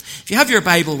If you have your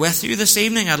Bible with you this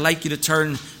evening, I'd like you to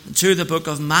turn to the book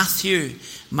of Matthew.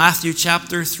 Matthew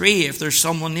chapter 3. If there's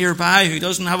someone nearby who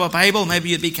doesn't have a Bible, maybe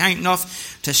you'd be kind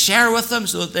enough to share with them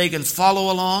so that they can follow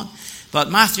along.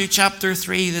 But Matthew chapter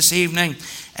 3 this evening,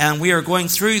 and we are going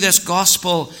through this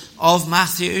Gospel of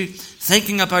Matthew,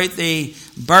 thinking about the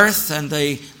birth and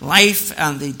the life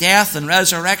and the death and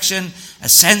resurrection,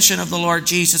 ascension of the Lord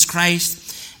Jesus Christ.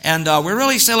 And we're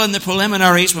really still in the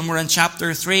preliminaries when we're in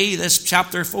chapter 3. This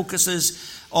chapter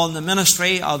focuses on the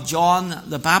ministry of John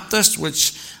the Baptist,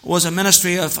 which was a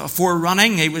ministry of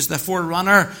forerunning. He was the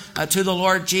forerunner to the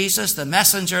Lord Jesus, the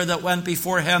messenger that went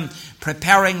before him,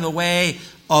 preparing the way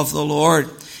of the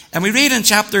Lord. And we read in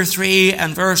chapter 3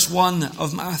 and verse 1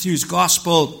 of Matthew's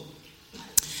Gospel,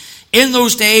 "In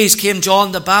those days came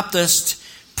John the Baptist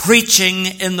preaching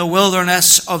in the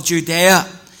wilderness of Judea,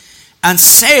 and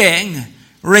saying,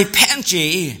 Repent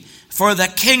ye, for the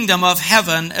kingdom of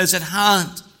heaven is at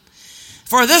hand.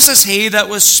 For this is he that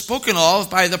was spoken of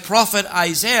by the prophet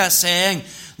Isaiah, saying,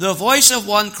 The voice of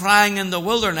one crying in the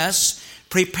wilderness,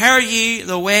 Prepare ye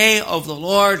the way of the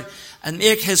Lord, and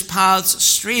make his paths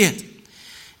straight.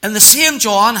 And the same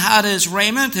John had his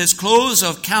raiment, his clothes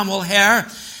of camel hair,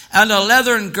 and a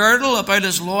leathern girdle about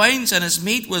his loins, and his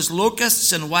meat was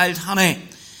locusts and wild honey.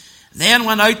 Then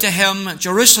went out to him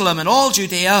Jerusalem and all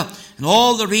Judea, and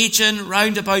all the region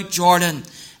round about Jordan,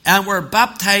 and were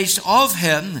baptized of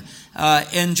him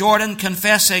in Jordan,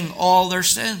 confessing all their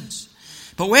sins.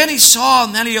 But when he saw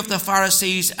many of the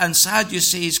Pharisees and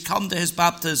Sadducees come to his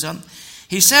baptism,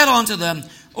 he said unto them,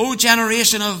 O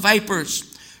generation of vipers,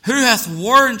 who hath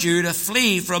warned you to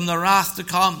flee from the wrath to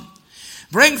come?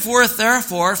 Bring forth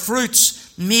therefore fruits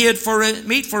meet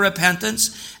for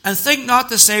repentance, and think not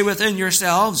to say within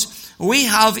yourselves, We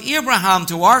have Abraham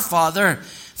to our father.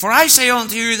 For I say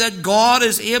unto you that God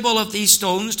is able of these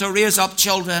stones to raise up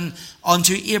children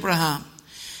unto Abraham.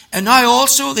 And now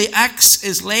also the axe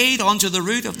is laid unto the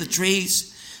root of the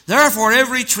trees. Therefore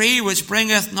every tree which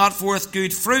bringeth not forth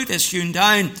good fruit is hewn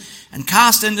down and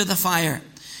cast into the fire.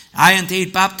 I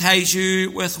indeed baptize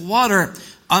you with water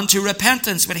unto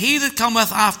repentance, but he that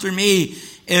cometh after me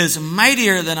is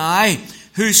mightier than I,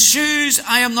 whose shoes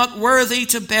I am not worthy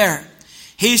to bear.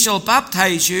 He shall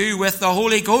baptize you with the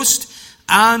Holy Ghost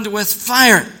and with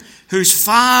fire, whose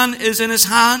fan is in his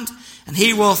hand, and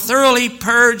he will thoroughly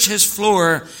purge his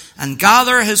floor and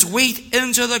gather his wheat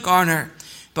into the garner,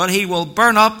 but he will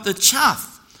burn up the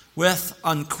chaff with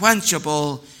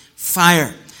unquenchable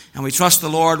fire." And we trust the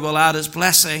Lord will add his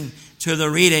blessing to the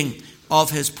reading of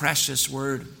his precious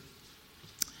word.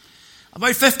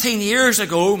 About 15 years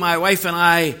ago, my wife and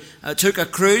I took a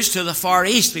cruise to the Far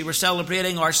East. We were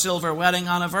celebrating our silver wedding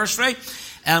anniversary,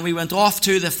 and we went off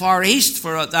to the Far East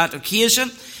for that occasion,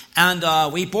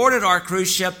 and we boarded our cruise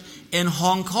ship in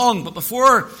Hong Kong. But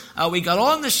before we got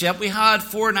on the ship, we had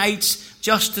 4 nights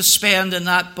just to spend in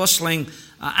that bustling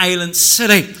island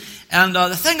city. And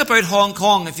the thing about Hong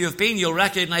Kong, if you've been, you'll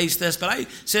recognize this, but I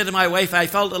said to my wife, I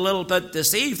felt a little bit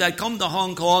deceived. I'd come to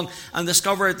Hong Kong and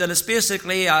discovered that it's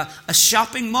basically a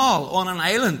shopping mall on an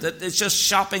island. It's just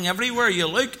shopping everywhere you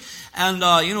look. And,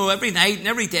 every night and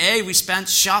every day we spent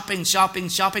shopping.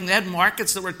 They had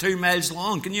markets that were 2 miles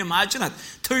long. Can you imagine it?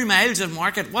 2 miles of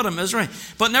market. What a misery.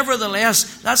 But nevertheless,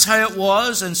 that's how it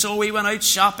was. And so we went out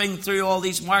shopping through all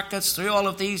these markets, through all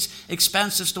of these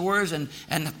expensive stores and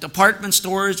department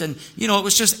stores. And, it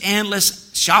was just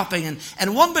endless shopping.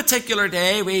 And one particular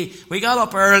day, we got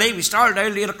up early. We started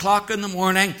out at 8 o'clock in the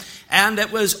morning. And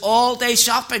it was all day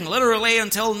shopping, literally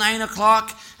until 9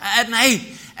 o'clock at night.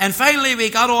 And finally, we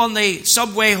got on the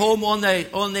subway home, on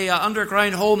the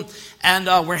underground home, and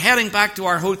we're heading back to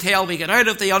our hotel. We get out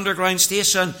of the underground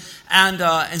station, and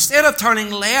instead of turning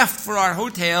left for our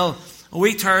hotel,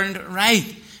 we turned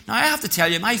right. Now, I have to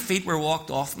tell you, my feet were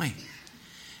walked off me.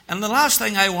 And the last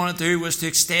thing I wanted to do was to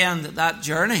extend that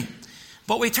journey.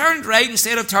 But we turned right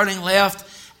instead of turning left,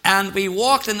 and we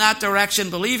walked in that direction,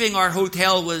 believing our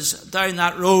hotel was down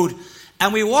that road.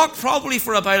 And we walked probably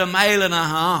for about 1.5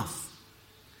 miles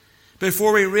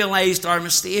before we realized our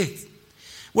mistake,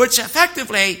 which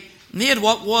effectively made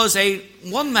what was a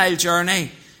 1 mile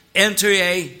journey into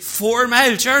a 4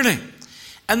 mile journey.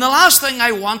 And the last thing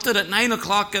I wanted at 9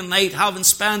 o'clock at night, having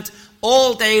spent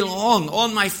all day long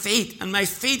on my feet, and my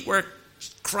feet were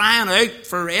crying out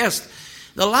for rest,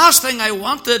 the last thing I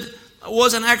wanted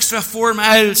was an extra 4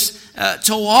 miles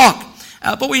to walk.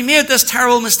 But we made this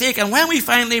terrible mistake, and when we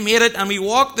finally made it and we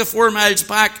walked the 4 miles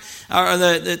back, or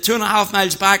the 2.5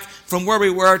 miles back from where we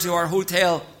were to our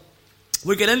hotel,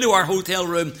 We get into our hotel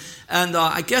room, and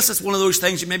I guess it's one of those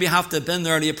things you maybe have to have been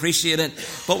there to appreciate it.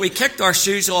 But we kicked our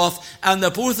shoes off, and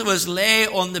the both of us lay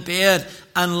on the bed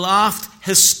and laughed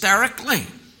hysterically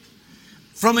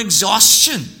from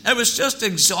exhaustion. It was just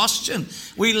exhaustion.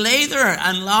 We lay there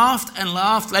and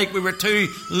laughed like we were two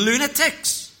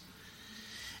lunatics.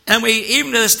 And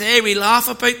even to this day, we laugh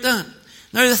about that.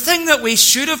 Now, the thing that we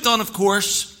should have done, of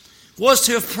course, was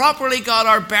to have properly got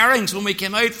our bearings when we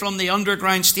came out from the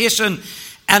underground station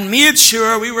and made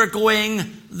sure we were going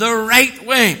the right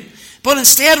way. But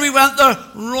instead we went the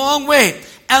wrong way,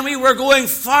 and we were going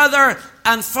further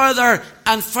and further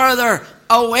and further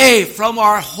away from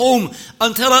our home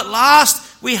until at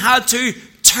last we had to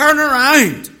turn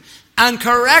around and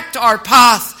correct our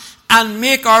path and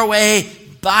make our way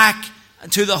back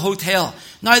to the hotel.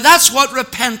 Now that's what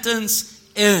repentance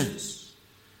is.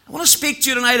 I want to speak to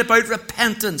you tonight about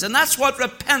repentance, and that's what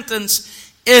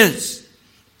repentance is.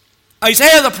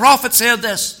 Isaiah the prophet said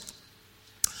this: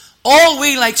 all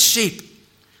we like sheep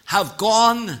have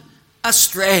gone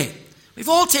astray. We've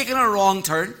all taken a wrong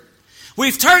turn.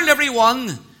 We've turned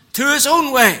everyone to his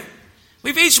own way.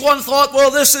 We've each one thought, well,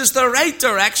 this is the right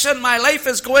direction. My life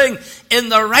is going in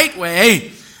the right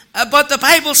way. But the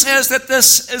Bible says that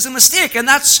this is a mistake, and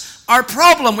that's our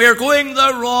problem. We're going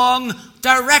the wrong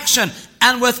direction.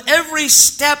 And with every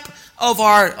step of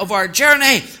our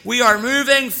journey, we are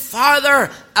moving farther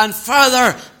and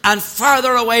farther and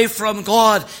farther away from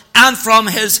God and from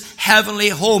his heavenly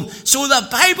home. So the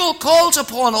Bible calls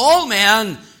upon all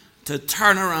men to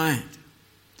turn around.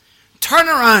 Turn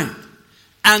around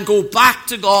and go back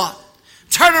to God.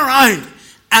 Turn around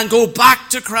and go back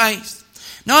to Christ.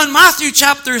 Now in Matthew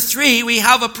chapter 3, we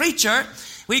have a preacher.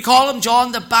 We call him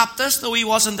John the Baptist, though he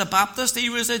wasn't a Baptist. He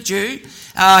was a Jew.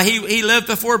 He lived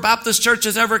before Baptist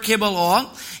churches ever came along.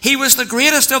 He was the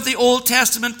greatest of the Old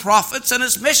Testament prophets, and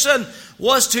his mission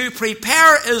was to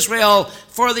prepare Israel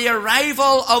for the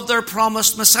arrival of their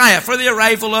promised Messiah, for the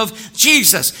arrival of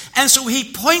Jesus. And so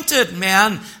he pointed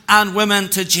men and women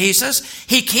to Jesus.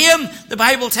 He came, the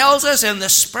Bible tells us, in the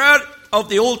spirit of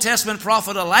the Old Testament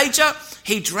prophet Elijah.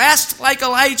 He dressed like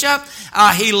Elijah.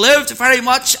 He lived very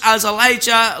much as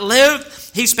Elijah lived.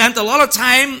 He spent a lot of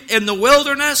time in the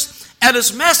wilderness. And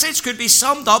his message could be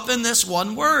summed up in this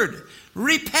one word: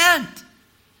 repent.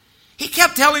 He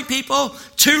kept telling people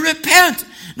to repent.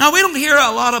 Now, we don't hear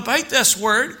a lot about this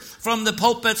word from the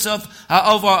pulpits of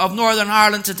Northern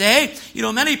Ireland today. You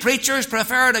know, many preachers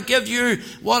prefer to give you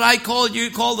what I call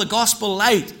the gospel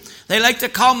light. They like to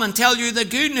come and tell you the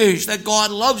good news that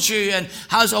God loves you and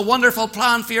has a wonderful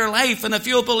plan for your life. And if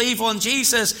you'll believe on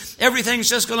Jesus, everything's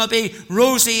just going to be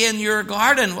rosy in your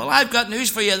garden. Well, I've got news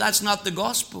for you. That's not the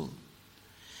gospel.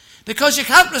 Because you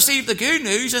can't receive the good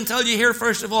news until you hear,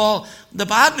 first of all, the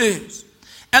bad news.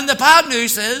 And the bad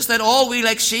news is that all we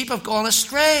like sheep have gone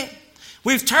astray.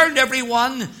 We've turned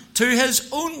everyone to his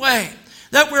own way.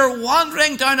 That we're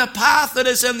wandering down a path that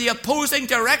is in the opposing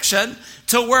direction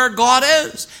to where God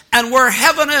is, and where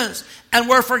heaven is, and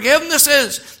where forgiveness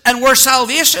is, and where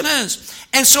salvation is.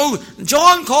 And so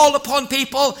John called upon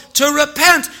people to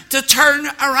repent, to turn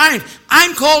around.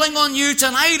 I'm calling on you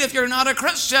tonight, if you're not a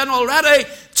Christian already,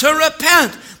 to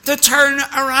repent, to turn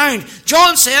around.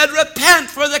 John said, repent,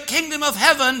 for the kingdom of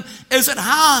heaven is at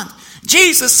hand.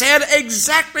 Jesus said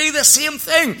exactly the same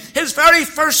thing. His very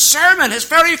first sermon, his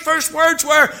very first words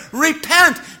were,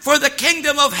 repent, for the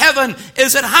kingdom of heaven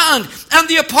is at hand. And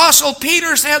the apostle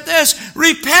Peter said this: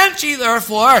 repent ye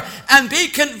therefore, and be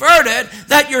converted,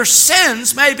 that your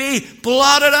sins may be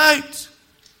blotted out.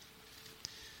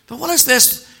 But what is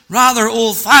this rather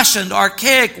old-fashioned,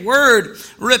 archaic word,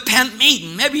 repent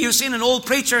mean? Maybe you've seen an old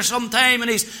preacher sometime,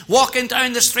 and he's walking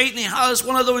down the street and he has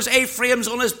one of those A-frames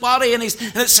on his body, and it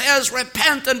says,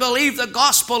 repent and believe the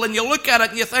gospel. And you look at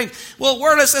it and you think, well,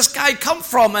 where does this guy come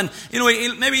from? And, you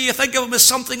know, maybe you think of him as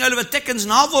something out of a Dickens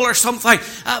novel or something.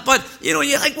 But, you know,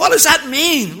 you think, what does that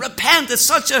mean? Repent. It's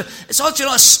such an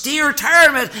austere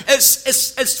term.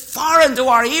 It's foreign to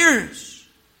our ears.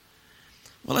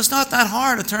 Well, it's not that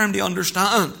hard a term to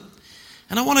understand.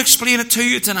 And I want to explain it to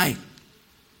you tonight.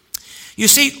 You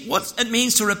see, what it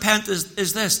means to repent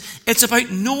is this. It's about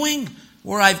knowing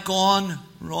where I've gone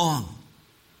wrong.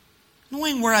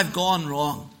 Knowing where I've gone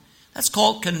wrong. That's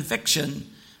called conviction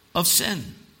of sin.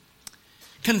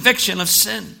 Conviction of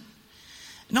sin.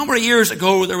 A number of years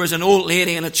ago, there was an old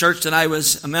lady in a church that I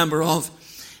was a member of.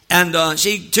 And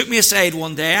she took me aside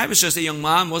one day. I was just a young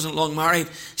man, wasn't long married.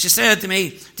 She said to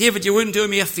me, David, you wouldn't do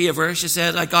me a favour. She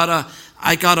said, I got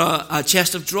a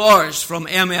chest of drawers from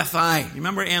MFI. You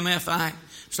remember MFI?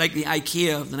 It's like the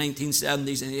IKEA of the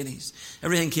 1970s and 80s.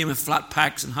 Everything came in flat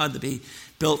packs and had to be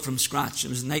built from scratch. It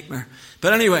was a nightmare.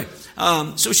 But anyway,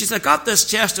 so she said, got this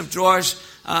chest of drawers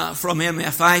from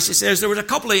MFI. She says there was a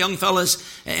couple of young fellas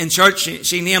in church.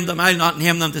 She named them. I'll not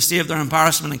name them to save their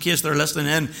embarrassment in case they're listening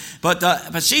in.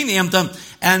 But she named them,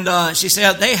 and she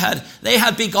said they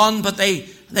had begun, but they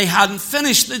hadn't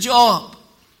finished the job.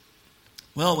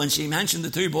 Well, when she mentioned the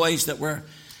two boys that were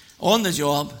on the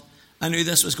job, I knew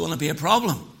this was going to be a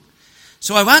problem.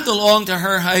 So I went along to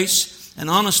her house,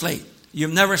 and honestly,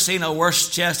 you've never seen a worse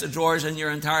chest of drawers in your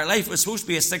entire life. It was supposed to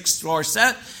be a 6-drawer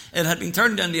set. It had been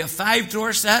turned into a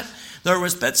 5-drawer set. There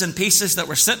was bits and pieces that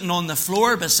were sitting on the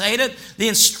floor beside it. The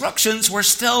instructions were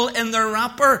still in their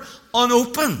wrapper,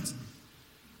 unopened.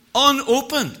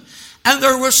 Unopened. And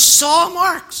there were saw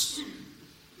marks.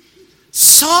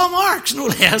 Saw marks, no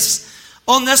less,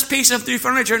 on this piece of new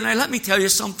furniture. Now, let me tell you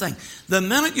something. The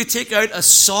minute you take out a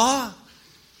saw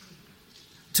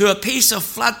to a piece of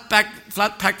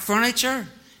flat-pack furniture,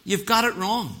 you've got it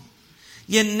wrong.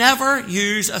 You never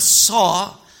use a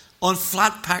saw on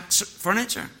flat-pack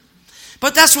furniture.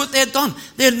 But that's what they'd done.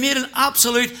 They had made an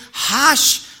absolute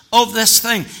hash of this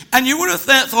thing. And you would have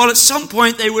thought at some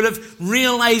point they would have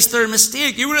realized their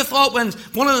mistake. You would have thought when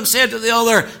one of them said to the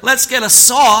other, let's get a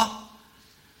saw,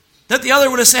 that the other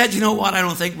would have said, you know what, I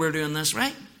don't think we're doing this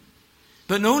right.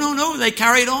 But no, they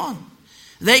carried on.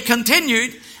 They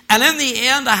continued, and in the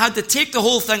end, I had to take the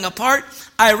whole thing apart.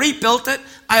 I rebuilt it.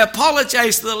 I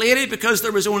apologized to the lady because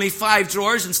there was only 5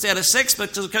 drawers instead of 6,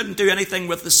 because I couldn't do anything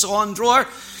with the sawn drawer.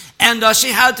 And she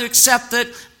had to accept it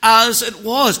as it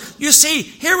was. You see,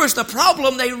 here was the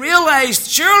problem. They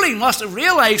must have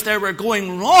realized they were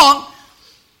going wrong,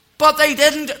 but they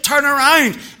didn't turn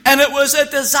around. And it was a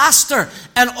disaster.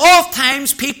 And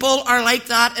oftentimes people are like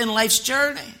that in life's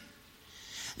journey.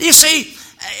 You see,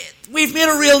 we've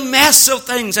made a real mess of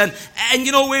things, and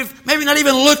we've maybe not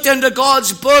even looked into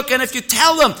God's book. And if you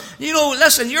tell them,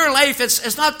 listen, your life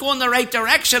it's not going the right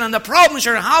direction, and the problems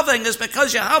you're having is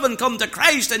because you haven't come to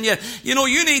Christ, and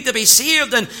you need to be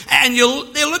saved, and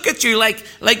they look at you like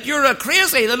you're a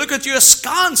crazy. They look at you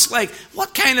askance, like,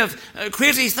 what kind of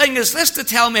crazy thing is this to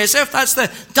tell me? As if that's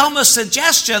the dumbest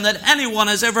suggestion that anyone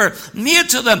has ever made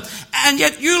to them. And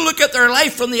yet you look at their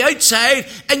life from the outside,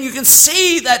 and you can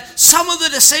see that some of the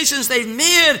decisions they've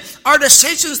made are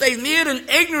decisions they've made in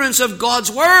ignorance of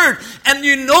God's Word. And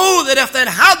you know that if they'd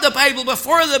had the Bible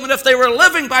before them, and if they were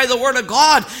living by the Word of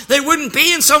God, they wouldn't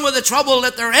be in some of the trouble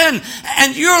that they're in.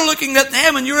 And you're looking at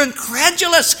them and you're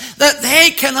incredulous that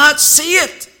they cannot see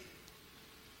it.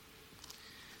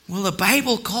 Well, the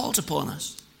Bible calls upon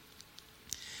us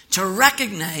to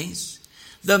recognize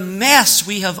the mess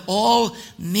we have all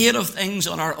made of things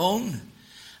on our own,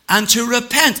 and to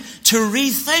repent, to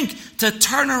rethink, to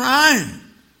turn around.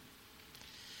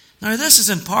 Now, this is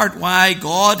in part why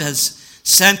God has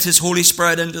sent His Holy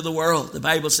Spirit into the world. The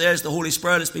Bible says the Holy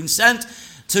Spirit has been sent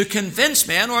to convince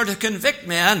men, or to convict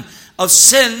men, of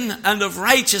sin and of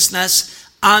righteousness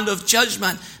and of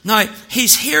judgment. Now,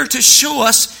 He's here to show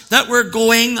us that we're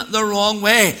going the wrong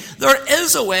way. There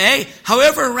is a way,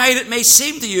 however right it may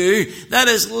seem to you, that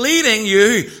is leading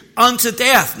you unto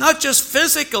death. Not just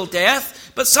physical death,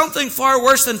 but something far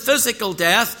worse than physical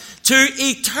death, to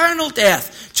eternal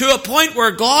death, to a point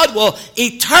where God will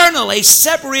eternally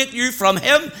separate you from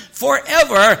Him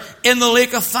forever in the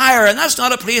lake of fire. And that's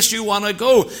not a place you want to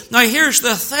go. Now, here's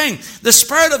the thing. The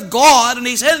Spirit of God, and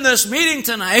He's in this meeting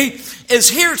tonight, is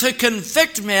here to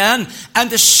convict men and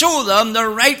to show them the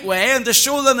right way, and to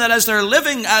show them that as they're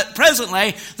living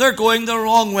presently, they're going the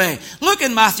wrong way. Look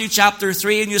in Matthew chapter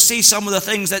 3, and you see some of the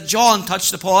things that John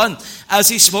touched upon as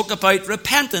he spoke about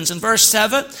repentance. In verse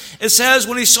 7, it says,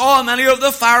 when he saw many of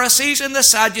the Pharisees and the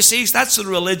Sadducees, that's the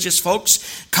religious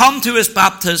folks, come to his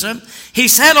baptism, he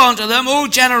said unto them, O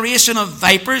generation of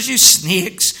vipers, you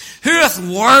snakes, who hath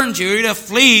warned you to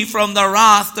flee from the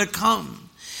wrath to come?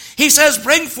 He says,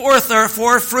 bring forth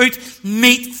therefore fruit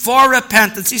meet for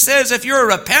repentance. He says, if you're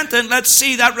repentant, let's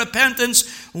see that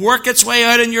repentance work its way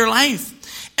out in your life.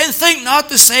 And think not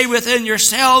to say within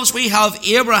yourselves, we have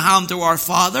Abraham to our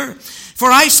father.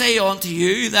 For I say unto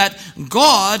you that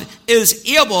God is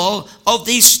able of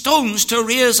these stones to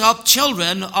raise up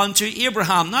children unto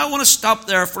Abraham. Now I want to stop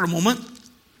there for a moment,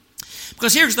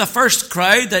 because here's the first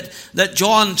crowd that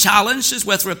John challenges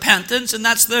with repentance, and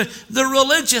that's the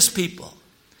religious people.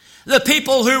 The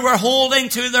people who were holding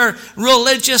to their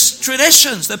religious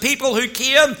traditions. The people who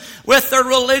came with their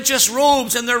religious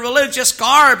robes and their religious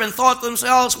garb and thought to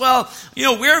themselves, well,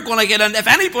 we're going to get in. If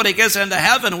anybody gets into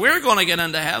heaven, we're going to get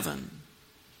into heaven.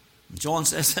 And John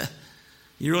says,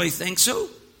 you really think so?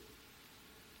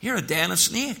 You're a den of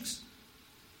snakes.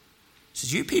 He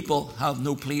says, you people have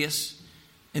no place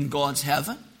in God's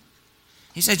heaven.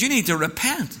 He says, you need to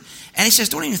repent. And he says,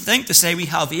 don't even think to say we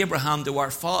have Abraham to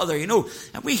our father. You know,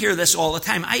 and we hear this all the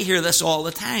time. I hear this all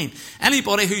the time.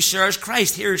 Anybody who shares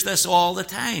Christ hears this all the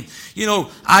time. You know,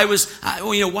 why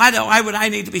would I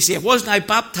need to be saved? Wasn't I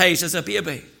baptized as a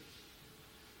baby?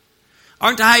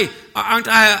 Aren't I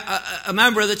a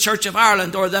member of the Church of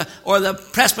Ireland or the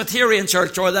Presbyterian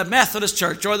Church or the Methodist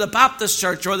Church or the Baptist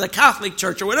Church or the Catholic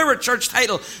Church or whatever church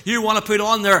title you want to put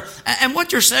on there? And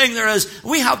what you're saying there is,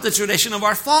 we have the tradition of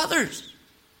our fathers.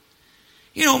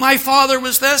 You know, my father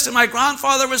was this and my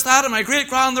grandfather was that and my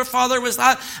great-grandfather was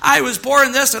that. I was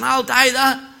born this and I'll die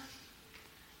that.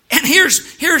 And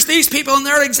here's these people, and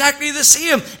they're exactly the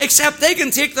same, except they can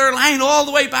take their line all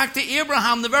the way back to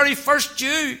Abraham, the very first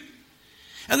Jew.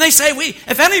 And they say,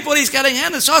 if anybody's getting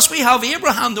in, it's us. We have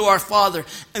Abraham to our father.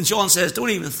 And John says, don't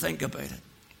even think about it.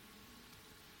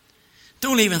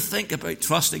 Don't even think about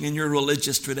trusting in your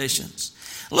religious traditions.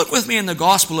 Look with me in the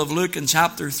Gospel of Luke in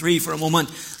chapter 3 for a moment,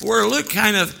 where Luke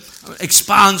kind of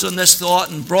expands on this thought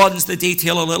and broadens the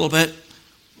detail a little bit.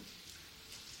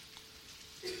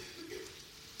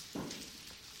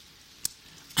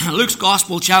 Luke's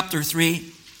Gospel, chapter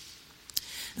 3.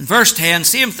 In verse 10,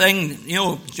 same thing, you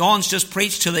know, John's just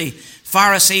preached to the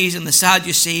Pharisees and the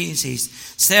Sadducees. He's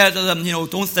said to them, you know,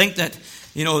 don't think that,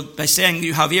 you know, by saying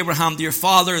you have Abraham to your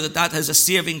father, that has a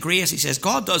saving grace. He says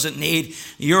God doesn't need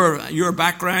your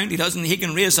background. He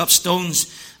can raise up stones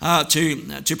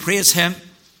to praise him.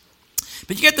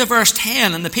 But you get to verse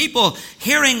 10, and the people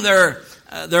hearing their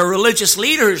religious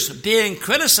leaders being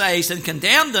criticized and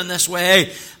condemned in this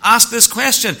way ask this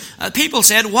question. People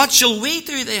said, what shall we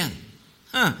do then?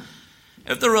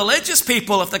 If the religious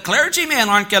people, if the clergymen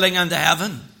aren't getting into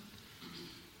heaven,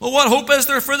 well, what hope is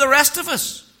there for the rest of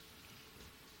us?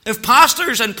 If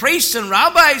pastors and priests and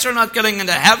rabbis are not getting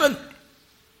into heaven,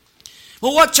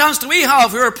 well, what chance do we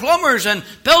have who are plumbers and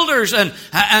builders and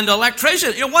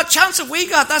electricians? You know, what chance have we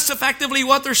got? That's effectively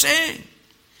what they're saying.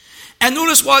 And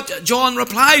notice what John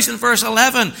replies in verse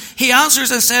 11. He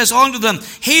answers and says unto them,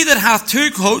 he that hath 2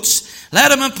 coats,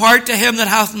 let him impart to him that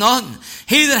hath none.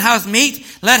 He that hath meat,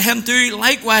 let him do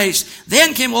likewise.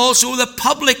 Then came also the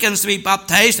publicans to be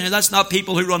baptized. Now, that's not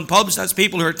people who run pubs. That's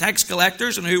people who are tax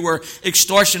collectors and who were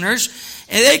extortioners.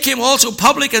 And they came also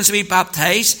publicans to be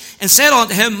baptized, and said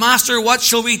unto him, Master, what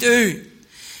shall we do?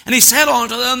 And he said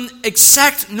unto them,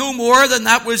 exact no more than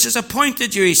that which is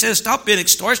appointed you. He says, stop being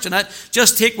extortionate.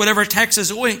 Just take whatever tax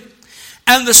is owing.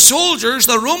 And the soldiers,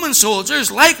 the Roman soldiers,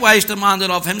 likewise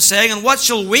demanded of him, saying, and what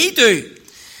shall we do?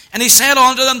 And he said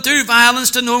unto them, do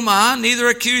violence to no man, neither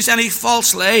accuse any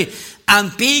falsely,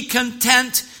 and be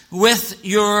content with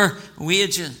your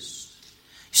wages.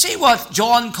 See what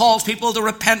John calls people to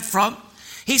repent from?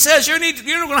 He says you're going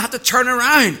to have to turn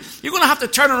around. You're going to have to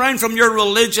turn around from your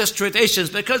religious traditions,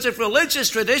 because if religious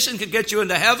tradition could get you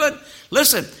into heaven,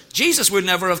 listen, Jesus would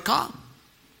never have come.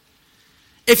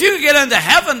 If you could get into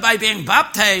heaven by being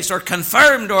baptized or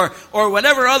confirmed or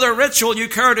whatever other ritual you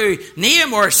care to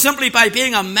name, or simply by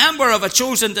being a member of a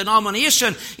chosen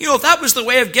denomination, you know, if that was the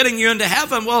way of getting you into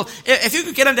heaven, well, if you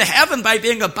could get into heaven by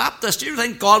being a Baptist, do you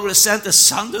think God would have sent his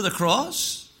son to the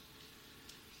cross?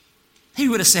 He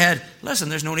would have said, listen,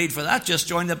 there's no need for that. Just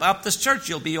join the Baptist church.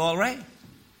 You'll be all right.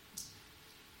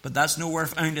 But that's nowhere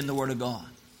found in the Word of God.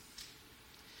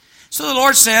 So the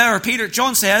Lord said, or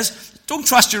John says, don't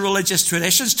trust your religious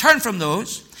traditions. Turn from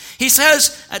those. He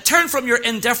says, turn from your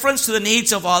indifference to the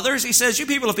needs of others. He says, you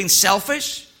people have been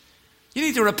selfish. You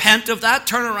need to repent of that.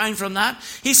 Turn around from that.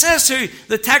 He says to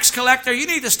the tax collector, you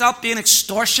need to stop being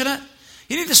extortionate.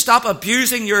 You need to stop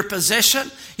abusing your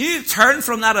position. You need to turn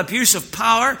from that abuse of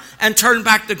power and turn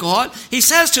back to God. He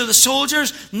says to the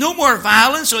soldiers, no more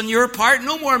violence on your part,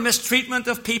 no more mistreatment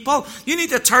of people. You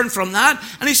need to turn from that.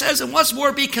 And he says, and what's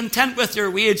more, be content with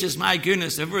your wages. My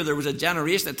goodness, if ever there was a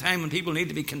generation, a time when people need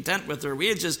to be content with their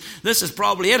wages, this is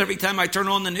probably it. Every time I turn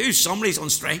on the news, somebody's on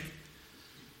strike.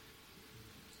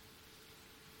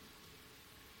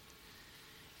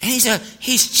 And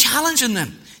he's challenging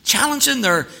them. Challenging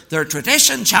their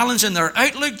tradition, challenging their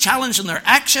outlook, challenging their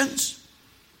actions.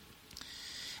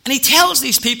 And he tells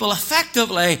these people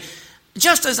effectively,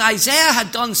 just as Isaiah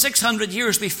had done 600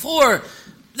 years before,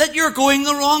 that you're going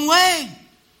the wrong way.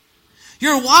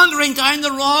 You're wandering down the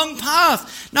wrong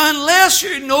path. Now, unless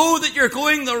you know that you're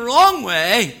going the wrong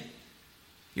way,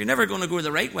 you're never going to go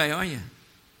the right way, are you?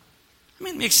 I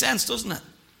mean, it makes sense, doesn't it?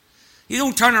 You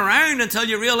don't turn around until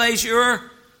you realize you're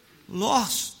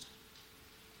lost.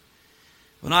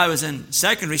 When I was in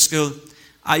secondary school,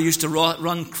 I used to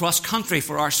run cross-country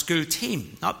for our school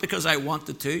team. Not because I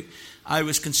wanted to, I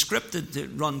was conscripted to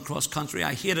run cross country.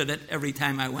 I hated it every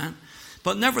time I went.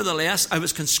 But nevertheless, I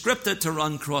was conscripted to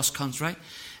run cross country.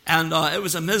 And it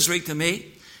was a misery to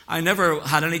me. I never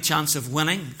had any chance of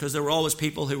winning because there were always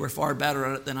people who were far better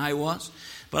at it than I was.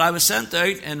 But I was sent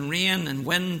out in rain and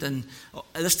wind and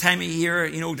this time of year,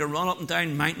 to run up and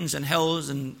down mountains and hills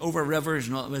and over rivers.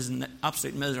 It was an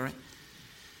absolute misery.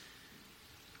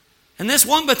 In this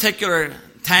one particular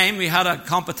time, we had a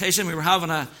competition. We were having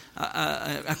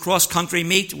a cross-country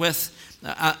meet with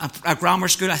a grammar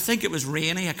school. I think it was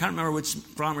Rainey. I can't remember which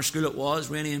grammar school it was,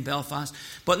 Rainey in Belfast.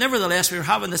 But nevertheless, we were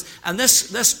having this. And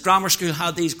this grammar school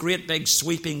had these great big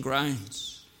sweeping grounds.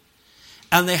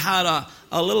 And they had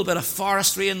a little bit of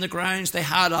forestry in the grounds. They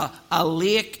had a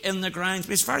lake in the grounds. It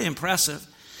was very impressive.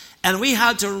 And we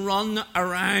had to run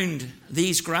around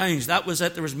these grounds. That was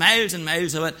it. There was miles and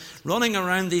miles of it, running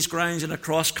around these grounds in a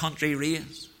cross-country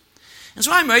race. And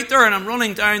so I'm out there and I'm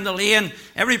running down the lane.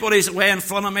 Everybody's way in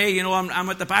front of me. I'm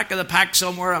at the back of the pack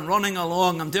somewhere. I'm running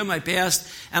along. I'm doing my best.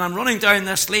 And I'm running down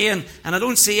this lane and I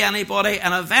don't see anybody.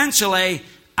 And eventually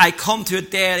I come to a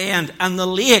dead end and the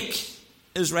lake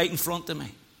is right in front of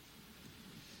me.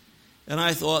 And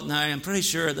I thought, now, I'm pretty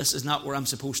sure this is not where I'm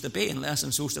supposed to be unless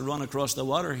I'm supposed to run across the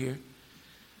water here.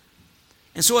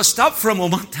 And so I stopped for a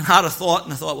moment and had a thought,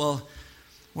 and I thought, well,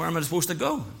 where am I supposed to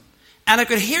go? And I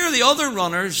could hear the other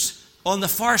runners on the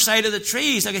far side of the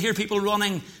trees. I could hear people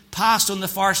running past on the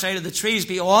far side of the trees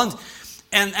beyond.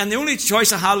 And the only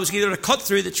choice I had was either to cut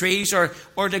through the trees or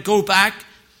to go back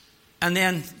and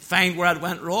then find where I'd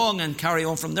went wrong and carry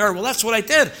on from there. Well, that's what I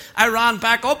did. I ran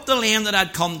back up the lane that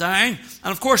I'd come down.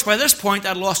 And of course, by this point,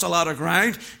 I'd lost a lot of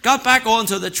ground. Got back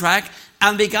onto the track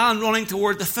and began running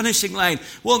toward the finishing line.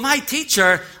 Well, my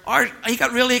teacher, he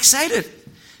got really excited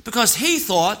because he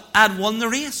thought I'd won the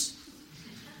race.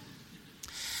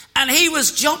 And he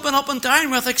was jumping up and down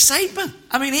with excitement.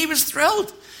 I mean, he was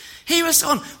thrilled. He was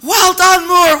saying, well done,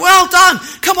 Moore, well done.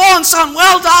 Come on, son,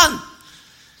 well done.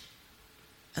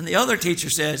 And the other teacher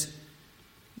says,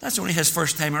 that's only his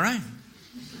first time around.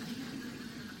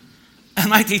 And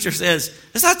my teacher says,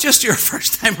 is that just your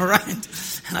first time around?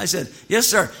 And I said, yes,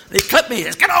 sir. And he clipped me. He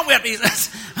says, get on with me.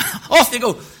 Off you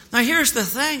go. Now, here's the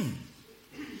thing.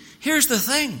 Here's the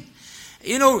thing.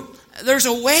 There's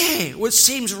a way which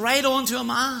seems right on to a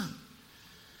man.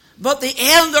 But the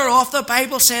end thereof, the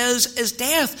Bible says, is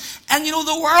death. And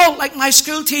the world, like my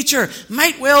school teacher,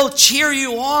 might well cheer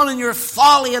you on in your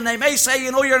folly. And they may say,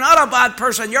 you're not a bad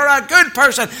person. You're a good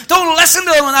person. Don't listen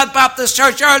to them in that Baptist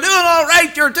church. You're doing all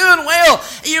right. You're doing well.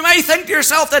 You may think to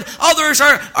yourself that others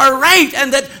are right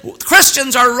and that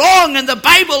Christians are wrong and the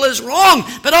Bible is wrong.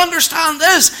 But understand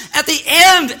this. At the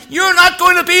end, you're not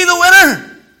going to be the winner.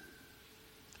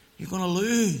 You're going to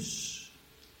lose.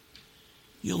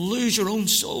 You'll lose your own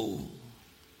soul.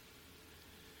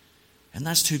 And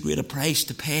that's too great a price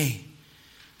to pay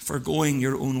for going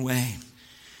your own way.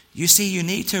 You see, you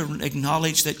need to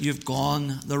acknowledge that you've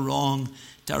gone the wrong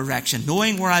direction.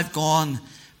 Knowing where I've gone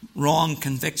wrong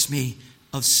convicts me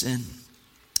of sin.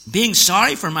 Being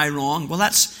sorry for my wrong, well,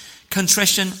 that's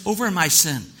contrition over my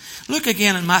sin. Look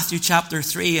again in Matthew chapter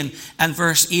 3 and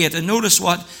verse 8. And notice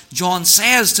what John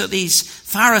says to these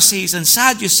Pharisees and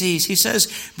Sadducees. He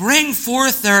says, bring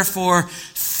forth therefore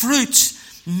fruit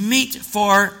meet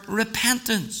for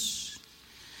repentance.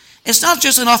 It's not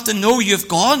just enough to know you've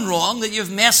gone wrong, that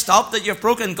you've messed up, that you've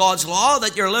broken God's law,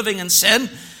 that you're living in sin.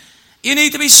 You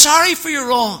need to be sorry for your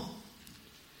wrong.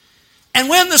 And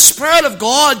when the Spirit of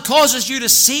God causes you to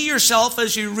see yourself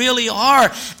as you really are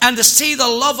and to see the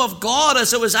love of God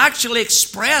as it was actually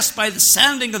expressed by the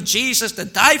sending of Jesus to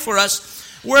die for us,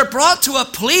 we're brought to a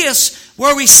place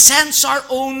where we sense our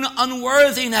own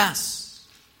unworthiness.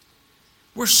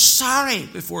 We're sorry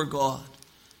before God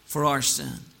for our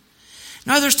sin.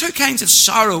 Now, there's two kinds of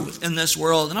sorrow in this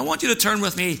world, and I want you to turn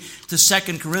with me to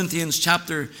 2 Corinthians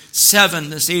chapter 7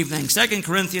 this evening. 2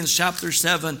 Corinthians chapter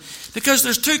 7, because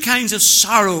there's two kinds of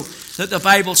sorrow that the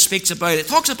Bible speaks about. It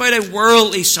talks about a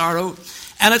worldly sorrow,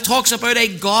 and it talks about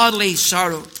a godly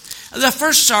sorrow. The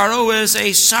first sorrow is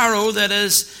a sorrow that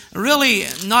is really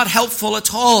not helpful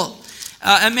at all.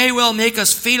 It may well make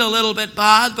us feel a little bit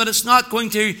bad, but it's not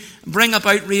going to bring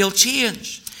about real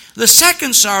change. The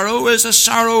second sorrow is a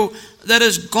sorrow that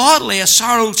is godly, a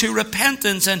sorrow to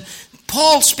repentance. And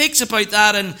Paul speaks about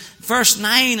that in verse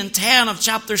 9 and 10 of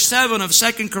chapter 7 of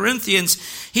 2 Corinthians.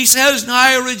 He says, now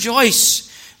I rejoice,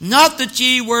 not that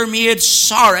ye were made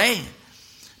sorry,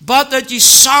 but that ye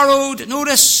sorrowed,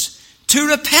 notice, to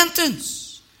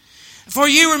repentance. For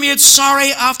you were made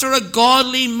sorry after a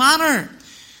godly manner,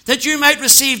 that you might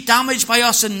receive damage by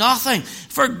us in nothing.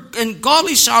 For in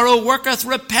godly sorrow worketh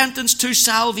repentance to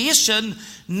salvation,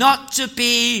 not to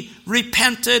be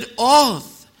repented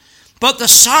of. But the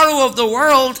sorrow of the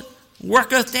world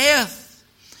worketh death.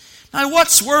 Now,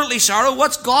 what's worldly sorrow?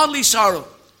 What's godly sorrow?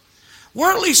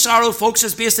 Worldly sorrow, folks,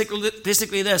 is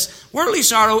basically this. Worldly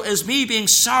sorrow is me being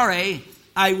sorry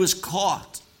I was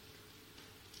caught.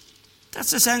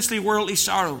 That's essentially worldly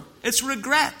sorrow. It's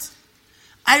regret.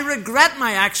 I regret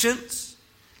my actions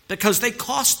because they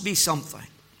cost me something.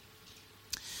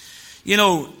 You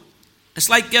know, it's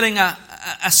like getting a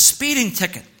speeding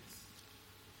ticket.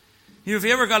 Have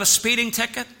you ever got a speeding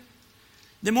ticket?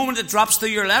 The moment it drops through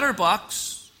your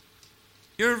letterbox,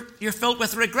 you're filled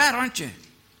with regret, aren't you?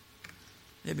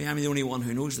 Maybe I'm the only one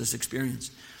who knows this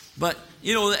experience. But,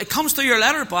 you know, it comes through your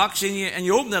letterbox and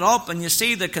you open it up and you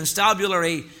see the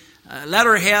constabulary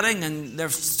letter heading, and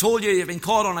they've told you've been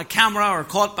caught on a camera or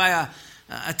caught by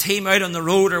a team out on the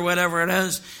road or whatever it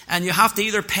is, and you have to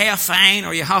either pay a fine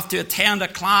or you have to attend a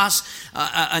class,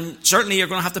 and certainly you're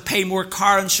going to have to pay more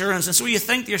car insurance. And so you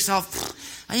think to yourself,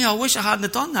 I wish I hadn't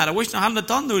have done that. I wish I hadn't have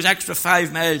done those extra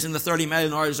 5 miles in the 30 mile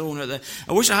an hour zone, or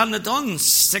I wish I hadn't have done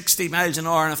 60 miles an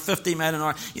hour and a 50 mile an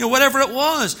hour, whatever it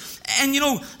was. And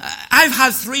I've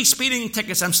had 3 speeding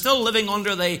tickets. I'm still living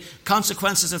under the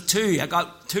consequences of 2. I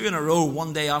got 2 in a row,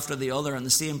 one day after the other in the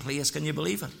same place. Can you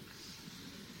believe it?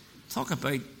 Talk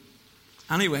about,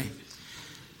 anyway,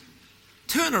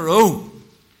 2 in a row,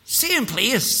 same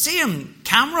place, same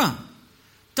camera,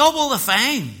 double the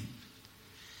fine.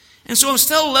 And so I'm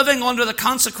still living under the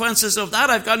consequences of that.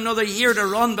 I've got another year to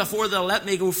run before they'll let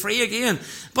me go free again.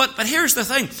 But here's the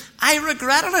thing, I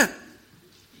regretted it.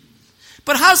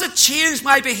 But has it changed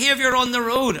my behavior on the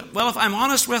road? Well, if I'm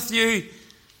honest with you,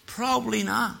 probably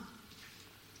not.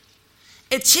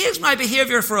 It changed my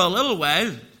behavior for a little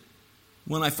while,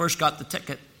 when I first got the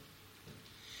ticket.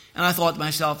 And I thought to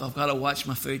myself, I've got to watch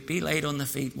my foot, be light on the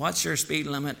feet, watch your speed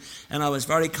limit. And I was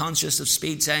very conscious of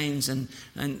speed signs and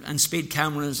speed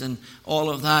cameras and all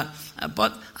of that.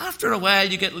 But after a while,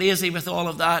 you get lazy with all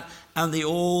of that, and the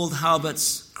old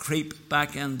habits creep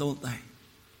back in, don't they?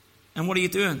 And what are you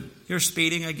doing? You're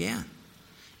speeding again.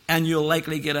 And you'll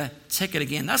likely get a ticket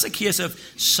again. That's a case of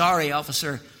sorry,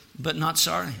 officer, but not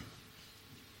sorry.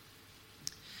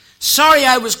 Sorry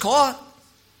I was caught.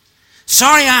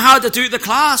 Sorry I had to do the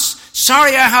class.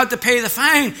 Sorry I had to pay the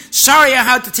fine. Sorry I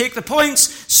had to take the points.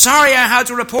 Sorry I had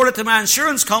to report it to my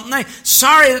insurance company.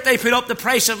 Sorry that they put up the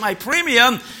price of my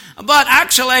premium. But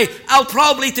actually, I'll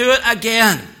probably do it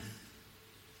again.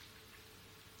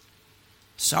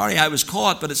 Sorry I was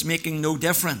caught, but it's making no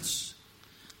difference.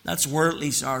 That's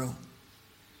worldly sorrow.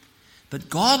 But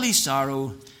godly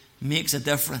sorrow makes a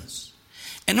difference.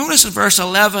 And notice in verse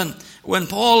 11, when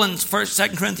Paul in 2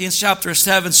 Corinthians chapter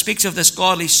 7 speaks of this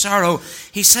godly sorrow,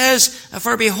 he says,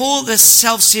 "For behold, this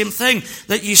selfsame thing,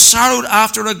 that ye sorrowed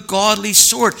after a godly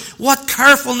sort. What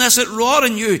carefulness it wrought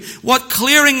in you, what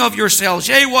clearing of yourselves,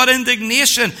 yea, what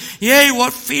indignation, yea,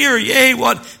 what fear, yea,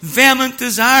 what vehement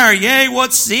desire, yea,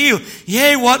 what zeal,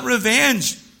 yea, what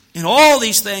revenge. In all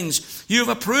these things you have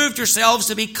approved yourselves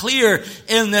to be clear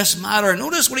in this matter."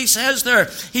 Notice what he says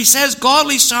there. He says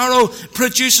godly sorrow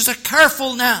produces a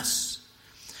carefulness.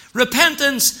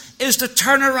 Repentance is to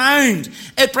turn around.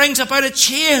 It brings about a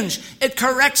change. It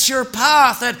corrects your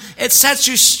path. It sets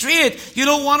you straight. You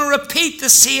don't want to repeat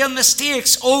the same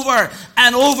mistakes over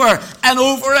and over and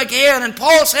over again. And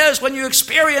Paul says when you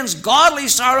experience godly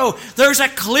sorrow, there's a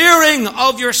clearing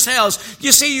of yourselves.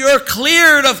 You see, you're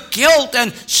cleared of guilt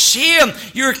and shame.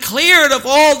 You're cleared of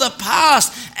all the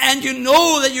past. And you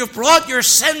know that you've brought your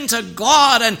sin to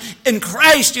God. And in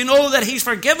Christ, you know that He's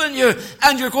forgiven you.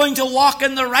 And you're going to walk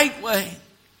in the right way.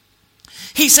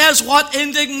 He says, what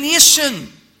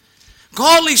indignation.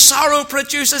 Godly sorrow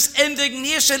produces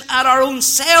indignation at our own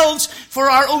selves for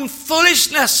our own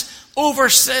foolishness over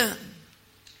sin.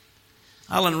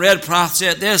 Alan Redpath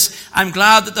said this, "I'm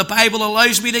glad that the Bible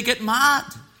allows me to get mad.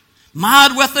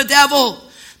 Mad with the devil.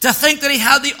 To think that he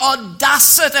had the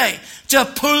audacity to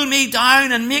pull me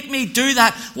down and make me do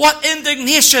that. What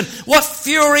indignation, what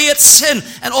fury at sin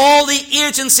and all the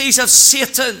agencies of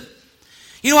Satan."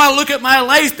 You know, I look at my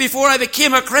life before I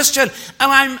became a Christian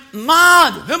and I'm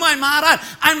mad. Who am I mad at?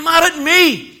 I'm mad at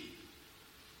me.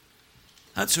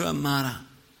 That's who I'm mad at.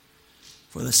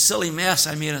 For the silly mess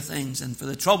I made of things and for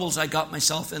the troubles I got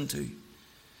myself into.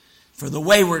 For the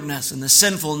waywardness and the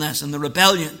sinfulness and the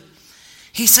rebellion.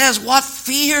 He says, what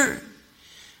fear?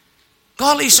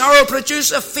 Godly sorrow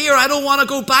produces a fear. I don't want to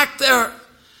go back there.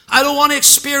 I don't want to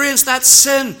experience that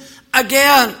sin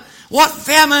again. What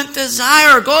vehement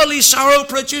desire! Godly sorrow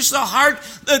produces a heart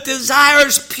that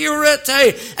desires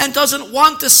purity and doesn't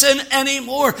want to sin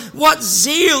anymore. What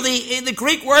zeal! The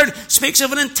Greek word speaks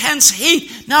of an intense heat.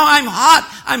 Now I'm hot.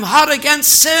 I'm hot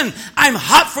against sin. I'm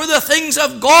hot for the things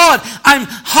of God. I'm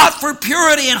hot for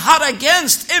purity and hot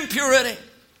against impurity.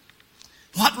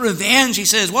 What revenge, he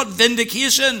says. What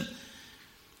vindication.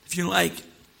 If you like,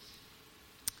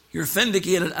 you're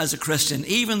vindicated as a Christian,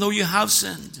 even though you have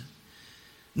sinned.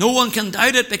 No one can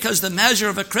doubt it, because the measure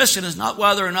of a Christian is not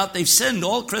whether or not they've sinned.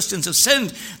 All Christians have sinned.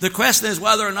 The question is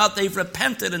whether or not they've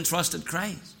repented and trusted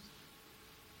Christ.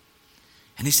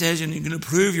 And he says, and you're going to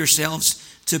prove yourselves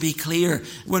to be clear.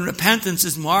 When repentance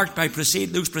is marked by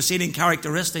those preceding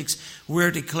characteristics,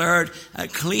 we're declared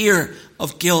clear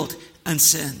of guilt and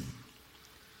sin.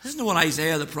 Listen to what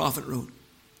Isaiah the prophet wrote.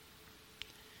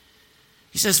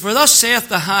 He says, for thus saith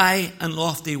the high and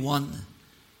lofty one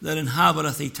that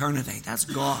inhabiteth eternity. That's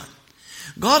God.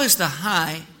 God is the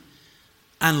high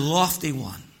and lofty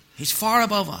one. He's far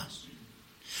above us.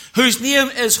 Whose name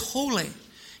is holy.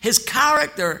 His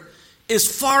character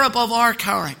is far above our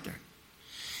character.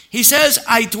 He says,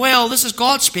 I dwell, this is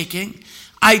God speaking,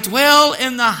 I dwell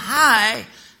in the high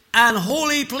and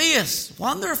holy place.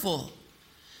 Wonderful.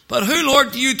 But who,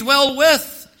 Lord, do you dwell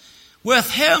with?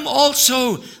 With him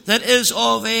also that is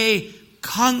of a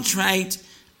contrite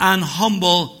and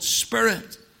humble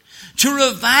spirit, to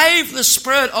revive the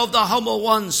spirit of the humble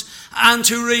ones and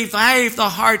to revive the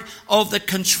heart of the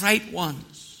contrite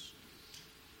ones.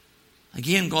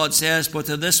 Again, God says, but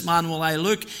to this man will I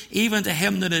look, even to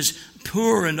him that is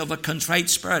poor and of a contrite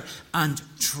spirit, and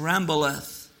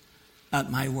trembleth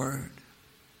at my word.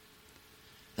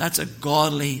 That's a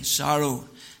godly sorrow.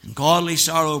 And godly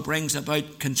sorrow brings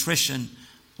about contrition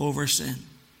over sin.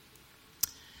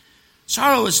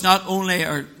 Sorrow is not only,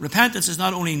 or repentance is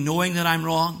not only knowing that I'm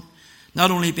wrong, not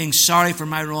only being sorry for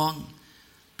my wrong,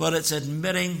 but it's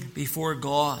admitting before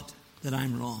God that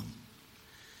I'm wrong.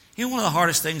 You know, one of the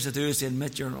hardest things to do is to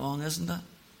admit you're wrong, isn't it?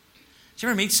 Did you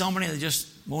ever meet somebody that just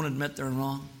won't admit they're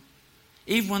wrong,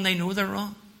 even when they know they're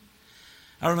wrong?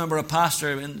 I remember a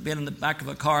pastor being in the back of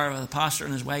a car with a pastor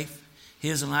and his wife.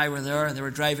 His and I were there. They were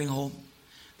driving home.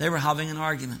 They were having an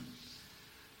argument.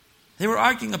 They were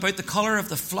arguing about the colour of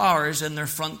the flowers in their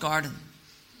front garden.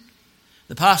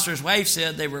 The pastor's wife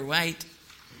said they were white.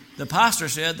 The pastor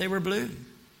said they were blue.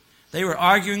 They were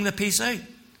arguing the piece out.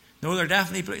 No, they're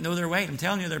definitely blue. No, they're white. I'm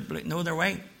telling you, they're blue. No, they're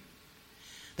white.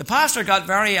 The pastor got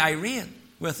very irate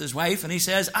with his wife, and he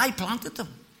says, I planted them.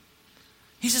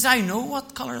 He says, I know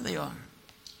what colour they are.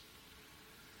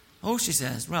 Oh, she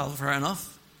says, well, fair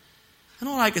enough. And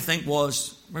all I could think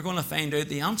was, we're going to find out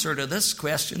the answer to this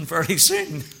question very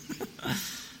soon.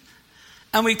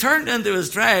 And we turned into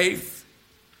his drive,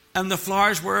 and the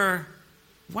flowers were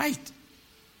white.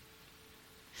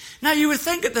 Now, you would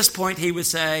think at this point he would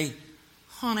say,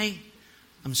 honey,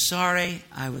 I'm sorry,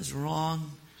 I was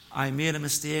wrong, I made a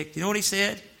mistake. You know what he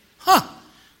said?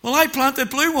 Well, I planted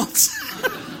blue ones.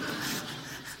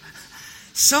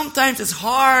 Sometimes it's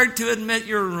hard to admit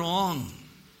you're wrong.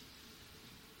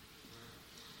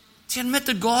 To admit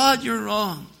to God you're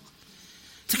wrong.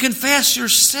 To confess your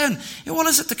sin. And what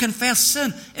is it to confess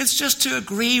sin? It's just to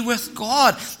agree with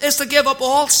God. It's to give up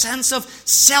all sense of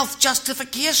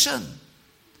self-justification.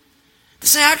 To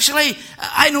say, actually,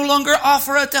 I no longer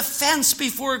offer a defense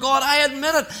before God. I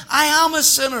admit it. I am a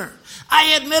sinner.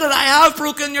 I admit it. I have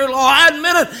broken your law. I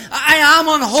admit it. I am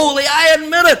unholy. I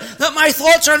admit it that my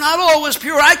thoughts are not always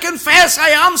pure. I confess I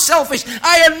am selfish.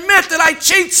 I admit that I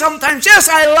cheat sometimes. Yes,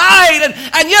 I lied.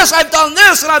 And yes, I've done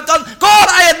this and I've done... God,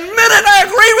 I admit it. I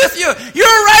agree with you.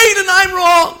 You're right and I'm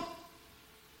wrong.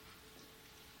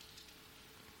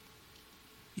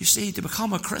 You see, to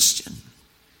become a Christian,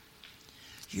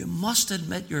 you must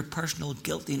admit your personal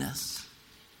guiltiness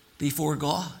before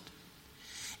God.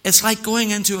 It's like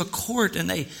going into a court and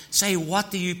they say,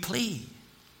 what do you plead?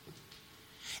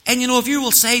 And you know, if you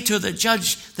will say to the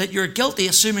judge that you're guilty,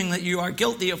 assuming that you are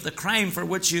guilty of the crime for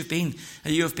which you've been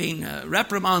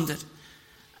reprimanded,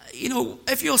 you know,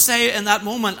 if you'll say in that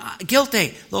moment,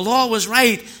 guilty, the law was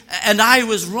right and I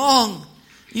was wrong,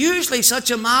 usually such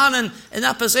a man in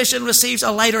that position receives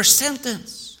a lighter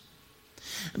sentence.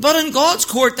 But in God's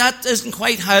court, that isn't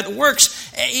quite how it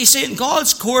works. You see, in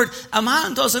God's court, a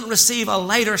man doesn't receive a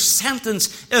lighter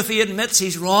sentence if he admits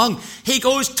he's wrong. He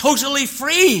goes totally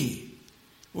free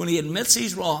when he admits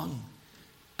he's wrong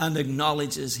and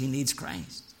acknowledges he needs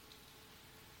Christ.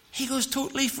 He goes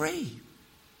totally free.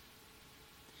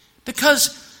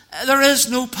 Because There is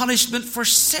no punishment for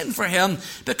sin for him,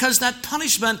 because that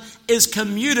punishment is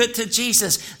commuted to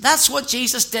Jesus. That's what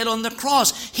Jesus did on the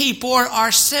cross. He bore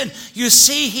our sin. You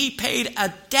see, he paid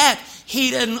a debt he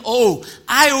didn't owe.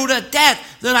 I owed a debt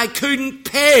that I couldn't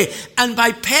pay. And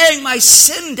by paying my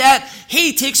sin debt,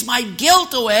 he takes my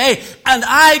guilt away and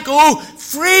I go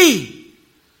free.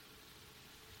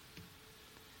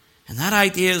 And that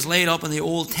idea is laid up in the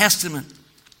Old Testament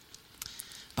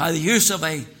by the use of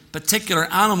a particular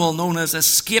animal known as a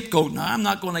scapegoat. Now, I'm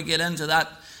not going to get into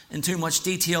that in too much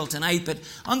detail tonight, but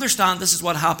understand this is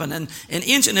what happened. And in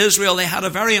ancient Israel, they had a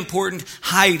very important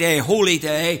high day, holy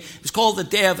day. It was called the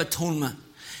Day of Atonement.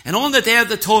 And on the Day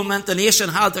of Atonement, the nation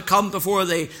had to come before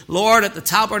the Lord at the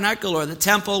tabernacle or the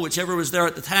temple, whichever was there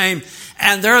at the time.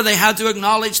 And there they had to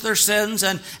acknowledge their sins.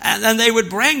 And then they would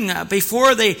bring,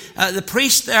 before the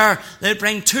priest there, they'd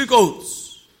bring 2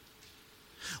 goats.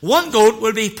 One goat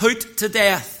would be put to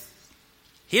death.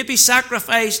 He'd be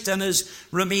sacrificed and his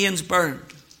remains burned,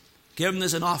 given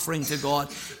as an offering to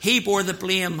God. He bore the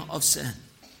blame of sin.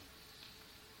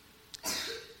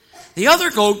 The other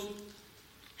goat,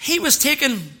 he was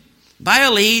taken by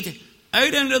a lead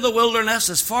out into the wilderness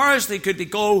as far as they could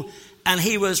go, and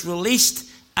he was released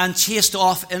and chased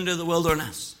off into the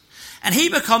wilderness. And he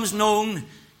becomes known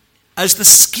as the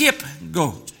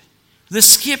scapegoat. The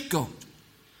scapegoat.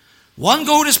 One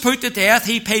goat is put to death.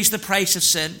 He pays the price of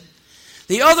sin.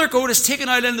 The other goat is taken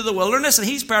out into the wilderness, and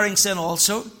he's bearing sin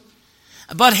also.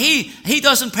 But he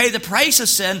doesn't pay the price of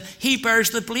sin. He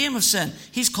bears the blame of sin.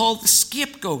 He's called the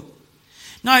scapegoat.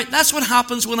 Now, that's what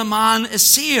happens when a man is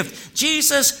saved.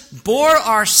 Jesus bore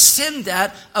our sin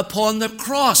debt upon the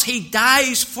cross. He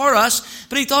dies for us,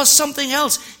 but he does something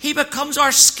else. He becomes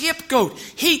our scapegoat.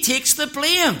 He takes the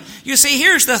blame. You see,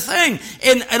 here's the thing.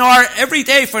 In our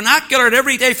everyday vernacular and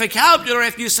everyday vocabulary,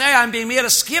 if you say I'm being made a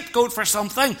scapegoat for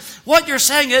something, what you're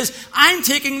saying is I'm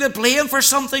taking the blame for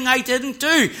something I didn't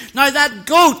do. Now, that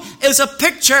goat is a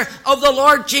picture of the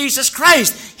Lord Jesus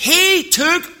Christ. He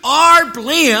took our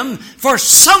blame for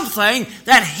something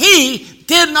that he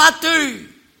did not do.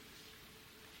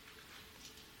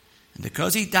 And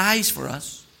because he dies for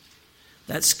us,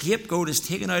 that scapegoat is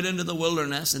taken out into the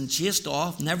wilderness and chased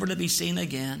off, never to be seen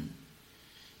again.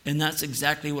 And that's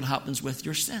exactly what happens with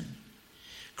your sin.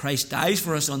 Christ dies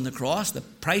for us on the cross. The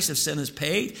price of sin is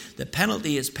paid. The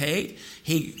penalty is paid.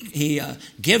 He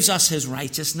gives us his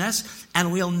righteousness,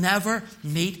 and we'll never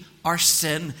meet our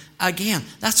sin again.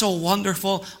 That's a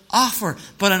wonderful offer.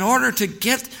 But in order to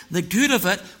get the good of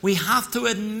it, we have to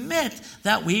admit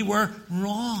that we were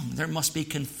wrong. There must be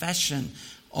confession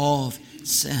of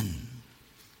sin.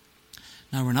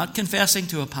 Now, we're not confessing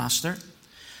to a pastor.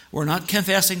 We're not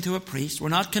confessing to a priest. We're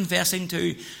not confessing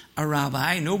to a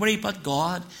rabbi. Nobody but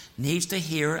God needs to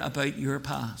hear about your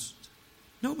past.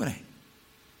 Nobody.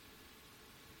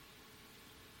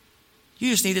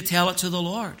 You just need to tell it to the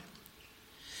Lord.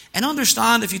 And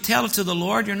understand, if you tell it to the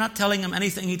Lord, you're not telling him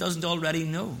anything he doesn't already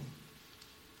know.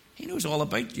 He knows all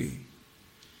about you.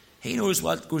 He knows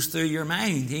what goes through your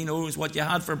mind. He knows what you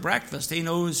had for breakfast. He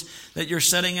knows that you're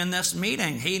sitting in this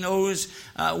meeting. He knows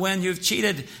when you've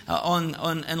cheated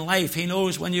in life. He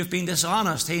knows when you've been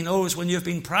dishonest. He knows when you've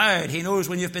been proud. He knows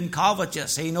when you've been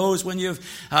covetous. He knows when you've,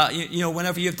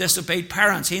 whenever you've disobeyed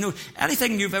parents. He knows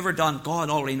anything you've ever done. God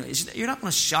already knows. You're not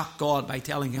going to shock God by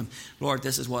telling him, Lord,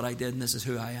 this is what I did and this is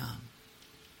who I am.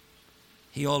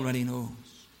 He already knows.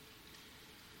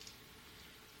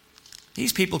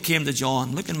 These people came to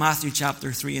John. Look in Matthew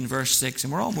chapter 3 and verse 6,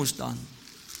 and we're almost done.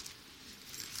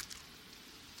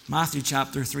 Matthew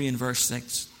chapter 3 and verse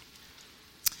 6.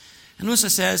 And notice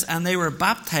it says, and they were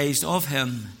baptized of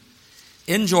him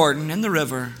in Jordan, in the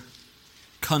river,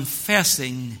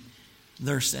 confessing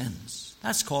their sins.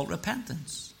 That's called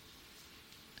repentance.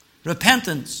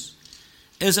 Repentance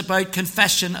is about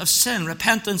confession of sin.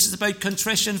 Repentance is about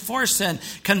contrition for sin.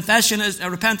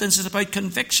 Repentance is about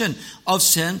conviction of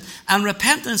sin. And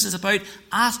repentance is about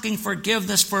asking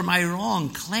forgiveness for my wrong,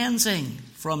 cleansing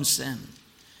from sin.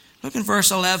 Look in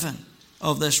verse 11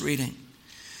 of this reading.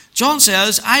 John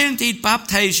says, I indeed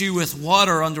baptize you with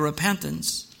water unto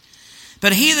repentance.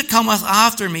 But he that cometh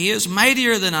after me is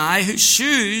mightier than I, whose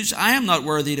shoes I am not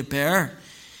worthy to bear.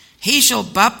 He shall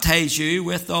baptize you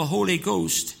with the Holy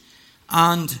Ghost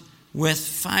and with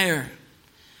fire.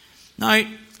 Now,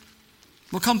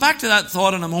 we'll come back to that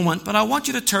thought in a moment, but I want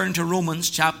you to turn to Romans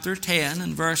chapter 10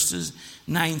 and verses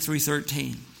 9 through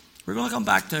 13. We're going to come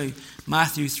back to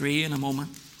Matthew 3 in a moment.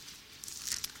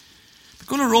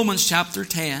 We're going to Romans chapter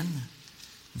 10,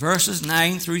 verses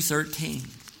 9 through 13.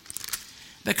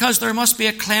 Because there must be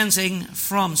a cleansing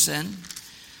from sin.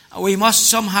 we must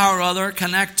somehow or other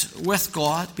connect with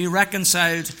God, be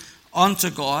reconciled unto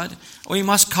God. We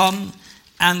must come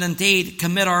and indeed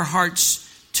commit our hearts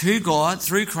to God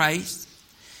through Christ.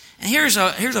 And here's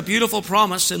a beautiful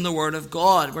promise in the Word of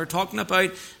God. We're talking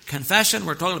about confession.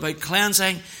 We're talking about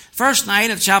cleansing. Verse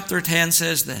 9 of chapter 10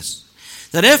 says this,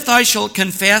 that if thou shalt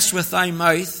confess with thy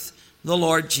mouth the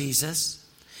Lord Jesus,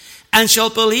 and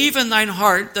shalt believe in thine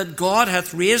heart that God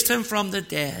hath raised him from the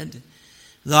dead,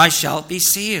 thou shalt be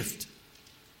saved.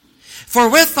 For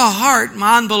with the heart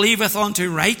man believeth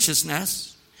unto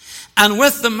righteousness, and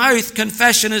with the mouth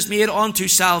confession is made unto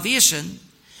salvation.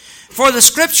 For the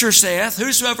Scripture saith,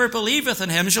 whosoever believeth in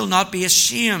him shall not be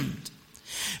ashamed.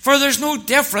 For there's no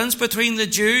difference between the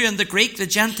Jew and the Greek, the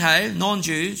Gentile,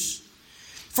 non-Jews.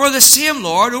 For the same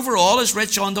Lord over all is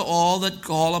rich unto all that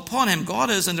call upon him. God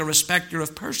isn't a respecter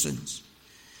of persons.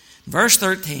 Verse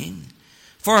 13,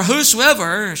 for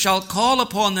whosoever shall call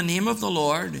upon the name of the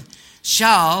Lord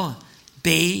shall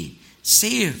be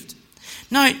saved.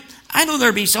 Now, I know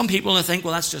there'll be some people that think,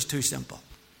 well, that's just too simple.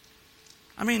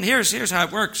 I mean, here's how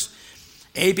it works.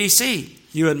 ABC,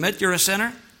 you admit you're a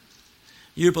sinner.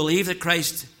 You believe that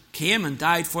Christ came and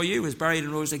died for you, was buried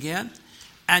and rose again.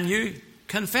 And you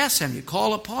confess him. You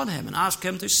call upon him and ask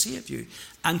him to save you.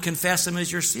 And confess him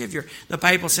as your Savior. The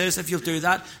Bible says if you'll do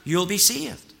that, you'll be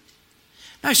saved.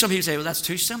 Now some people say, well, that's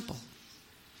too simple.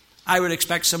 I would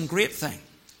expect some great thing.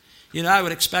 I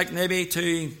would expect maybe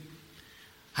to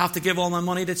have to give all my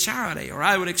money to charity. Or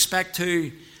I would expect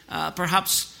to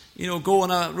perhaps go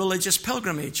on a religious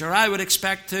pilgrimage, or I would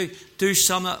expect to do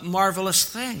some marvelous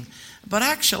thing. But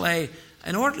actually,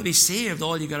 in order to be saved,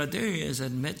 all you got to do is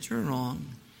admit you're wrong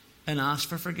and ask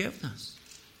for forgiveness.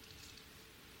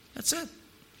 That's it.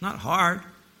 Not hard.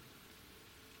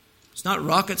 It's not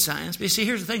rocket science. But you see,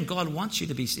 here's the thing. God wants you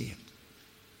to be saved.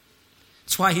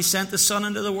 That's why he sent the Son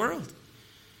into the world.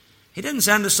 He didn't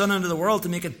send the Son into the world to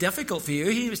make it difficult for you.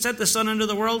 He sent the Son into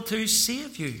the world to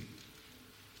save you.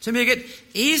 To make it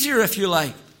easier, if you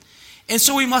like. And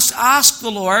so we must ask the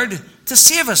Lord to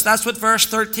save us. That's what verse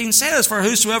 13 says. For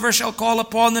whosoever shall call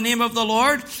upon the name of the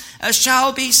Lord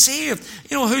shall be saved.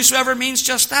 Whosoever means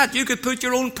just that. You could put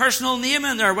your own personal name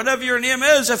in there. Whatever your name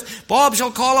is. If Bob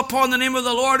shall call upon the name of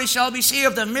the Lord, he shall be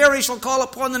saved. If Mary shall call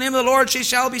upon the name of the Lord, she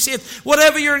shall be saved.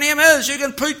 Whatever your name is, you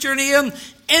can put your name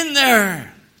in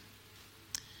there.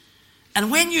 And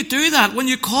when you do that, when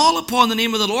you call upon the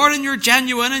name of the Lord and you're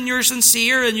genuine and you're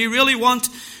sincere and you really want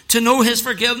to know his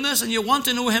forgiveness and you want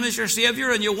to know him as your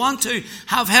Savior and you want to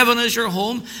have heaven as your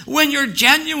home, when you're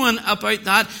genuine about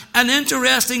that, an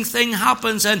interesting thing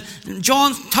happens. And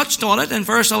John touched on it in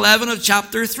verse 11 of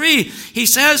chapter 3. He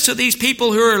says to these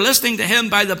people who are listening to him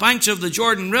by the banks of the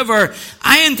Jordan River,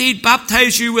 I indeed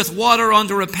baptize you with water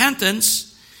unto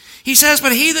repentance. He says,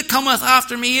 but he that cometh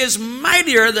after me is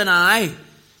mightier than I.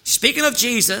 Speaking of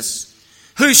Jesus,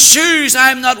 whose shoes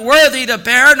I am not worthy to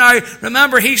bear. Now,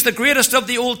 remember, he's the greatest of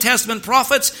the Old Testament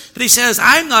prophets, but he says,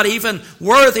 I'm not even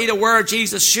worthy to wear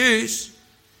Jesus' shoes.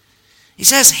 He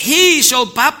says, he shall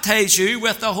baptize you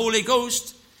with the Holy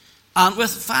Ghost and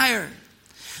with fire.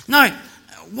 Now,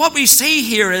 what we see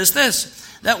here is this,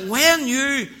 that when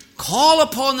you call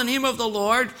upon the name of the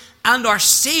Lord and are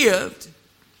saved,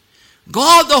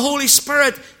 God the Holy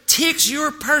Spirit takes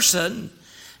your person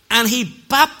and he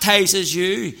baptizes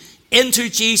you into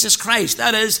Jesus Christ.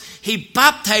 That is, he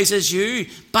baptizes you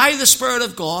by the Spirit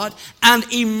of God and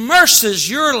immerses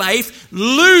your life,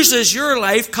 loses your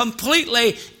life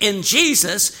completely in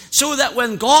Jesus, so that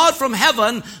when God from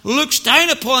heaven looks down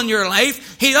upon your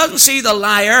life, he doesn't see the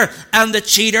liar and the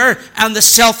cheater and the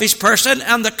selfish person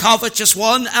and the covetous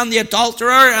one and the adulterer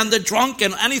and the drunk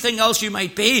and anything else you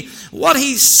might be. What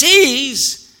he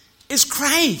sees is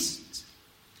Christ.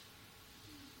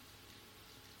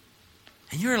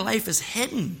 And your life is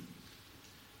hidden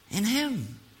in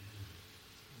him.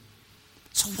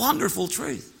 It's a wonderful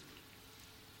truth.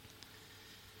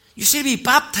 You see, to be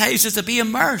baptized is to be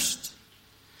immersed.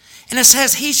 And it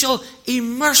says, he shall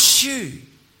immerse you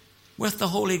with the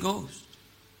Holy Ghost.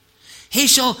 He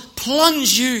shall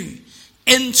plunge you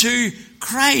into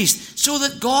Christ, so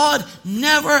that God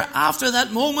never after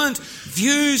that moment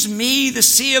views me the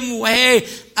same way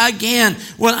again.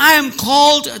 When I am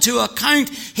called to account,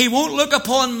 he won't look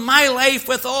upon my life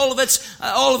with all of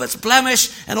its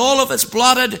blemish and all of its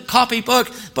blotted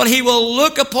copybook, but he will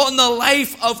look upon the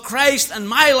life of Christ and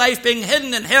my life being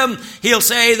hidden in him. He'll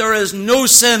say, there is no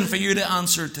sin for you to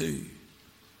answer to.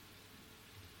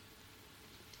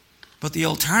 But the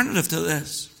alternative to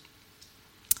this,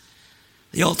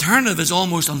 the alternative is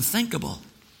almost unthinkable.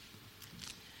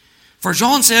 For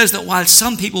John says that while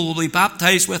some people will be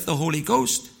baptized with the Holy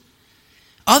Ghost,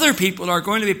 Other people are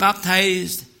going to be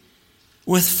baptized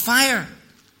with fire.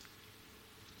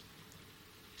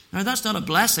 Now that's not a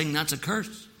blessing, that's a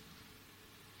curse.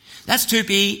 That's to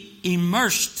be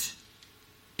immersed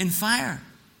in fire.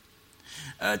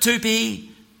 To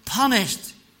be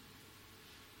punished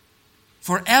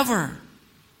forever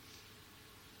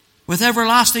with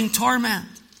everlasting torment.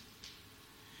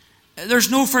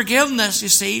 There's no forgiveness, you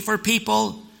see, for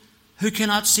people who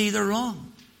cannot see their wrong.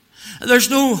 There's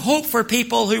no hope for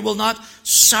people who will not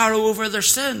sorrow over their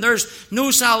sin. There's no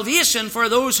salvation for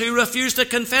those who refuse to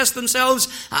confess themselves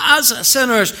as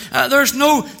sinners. There's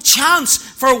no chance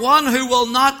for one who will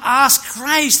not ask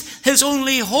Christ, his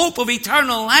only hope of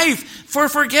eternal life, for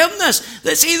forgiveness.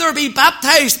 That's either be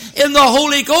baptized in the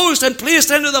Holy Ghost and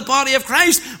placed into the body of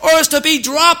Christ, or is to be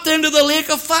dropped into the lake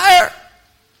of fire.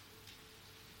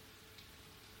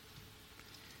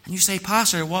 And you say,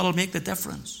 Pastor, what will make the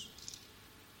difference?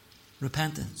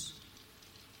 Repentance.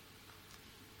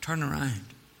 Turn around.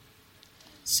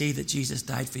 See that Jesus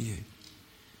died for you.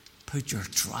 Put your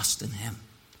trust in him.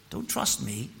 Don't trust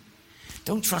me.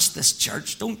 Don't trust this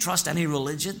church. Don't trust any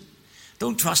religion.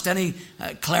 Don't trust any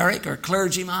cleric or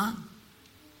clergyman.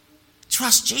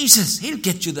 Trust Jesus. He'll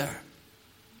get you there.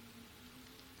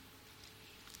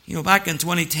 You know, back in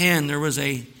 2010, there was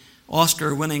a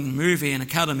Oscar-winning movie, an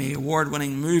Academy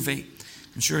Award-winning movie.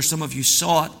 I'm sure some of you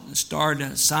saw it. It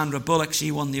starred Sandra Bullock.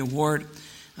 She won the award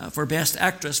for Best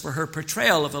Actress for her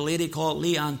portrayal of a lady called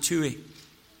Leanne Tui.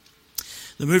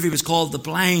 The movie was called The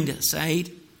Blind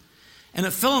Side. And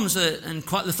the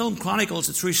film chronicles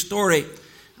the true story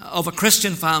of a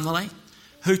Christian family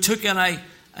who took in a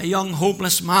young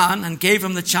homeless man and gave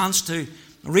him the chance to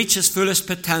reach his fullest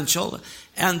potential.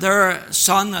 And their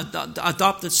son,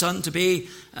 adopted son to be,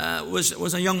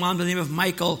 was a young man by the name of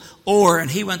Michael Orr,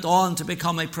 and he went on to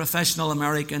become a professional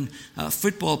American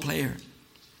football player.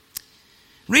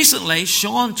 Recently,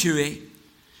 Sean Tui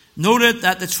noted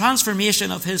that the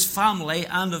transformation of his family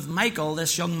and of Michael,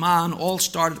 this young man, all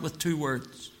started with 2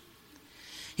 words.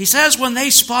 He says when they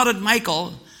spotted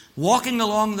Michael walking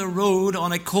along the road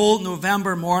on a cold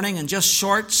November morning in just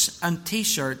shorts and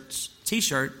t-shirt,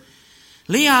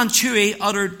 Leanne Tui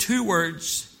uttered 2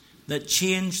 words that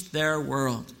changed their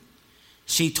world.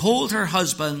 She told her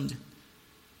husband,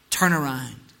 turn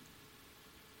around.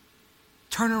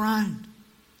 Turn around.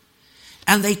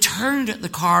 And they turned the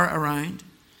car around,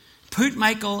 put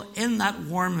Michael in that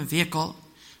warm vehicle,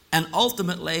 and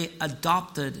ultimately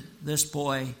adopted this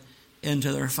boy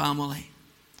into their family.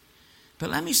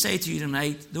 But let me say to you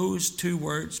tonight, those 2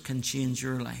 words can change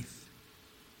your life.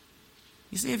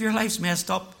 You see, if your life's messed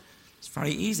up, it's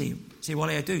very easy. See, what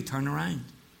do I do? Turn around.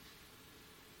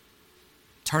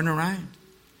 Turn around.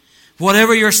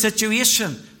 Whatever your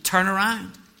situation, turn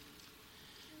around.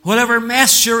 Whatever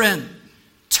mess you're in,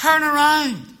 turn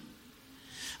around.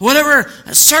 Whatever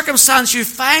circumstance you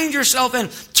find yourself in,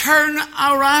 turn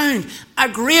around. A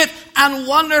great and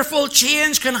wonderful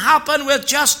change can happen with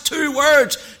just 2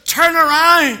 words. Turn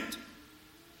around.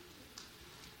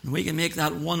 And we can make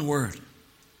that 1 word.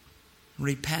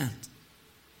 Repent.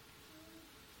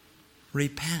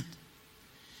 Repent.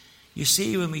 You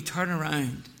see, when we turn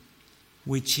around,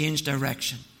 we change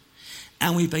direction.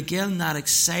 And we begin that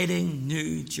exciting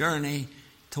new journey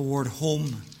toward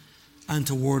home and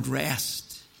toward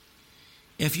rest.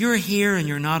 If you're here and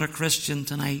you're not a Christian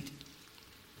tonight,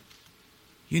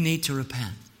 you need to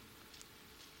repent.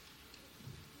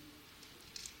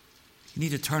 You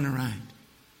need to turn around.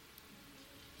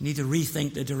 You need to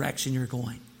rethink the direction you're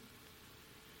going.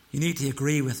 You need to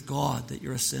agree with God that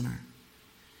you're a sinner.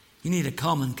 You need to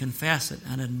come and confess it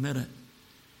and admit it.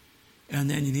 And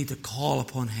then you need to call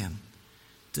upon him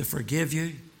to forgive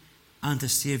you and to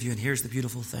save you. And here's the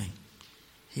beautiful thing.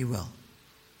 He will.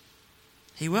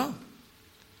 He will.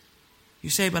 You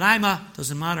say, but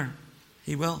doesn't matter.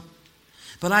 He will.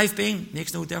 But I've been,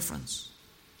 makes no difference.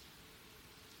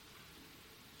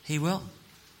 He will.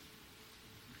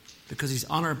 Because he's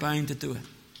honor bound to do it.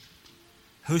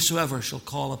 Whosoever shall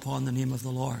call upon the name of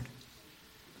the Lord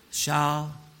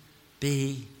shall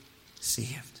be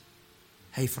saved.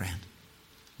 Hey friend,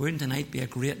 wouldn't tonight be a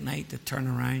great night to turn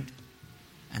around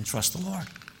and trust the Lord?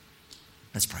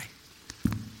 Let's pray.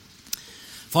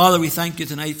 Father, we thank you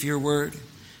tonight for your word.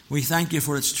 We thank you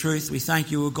for its truth. We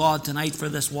thank you, O God, tonight for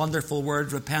this wonderful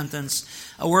word, repentance.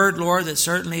 A word, Lord, that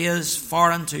certainly is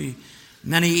foreign to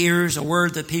many ears, a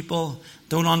word that people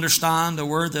don't understand, a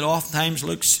word that oftentimes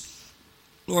looks,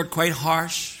 Lord, quite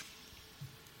harsh.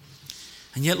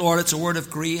 And yet, Lord, it's a word of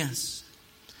grace.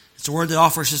 It's a word that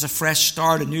offers us a fresh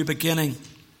start, a new beginning.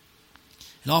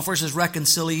 It offers us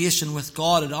reconciliation with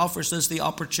God. It offers us the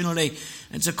opportunity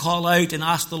to call out and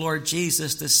ask the Lord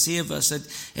Jesus to save us.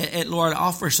 It Lord,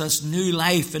 offers us new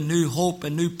life and new hope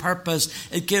and new purpose.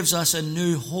 It gives us a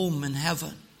new home in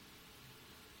heaven.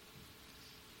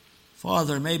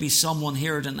 Father, maybe someone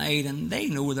here tonight and they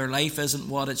know their life isn't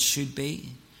what it should be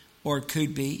or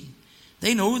could be.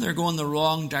 They know they're going the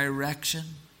wrong direction.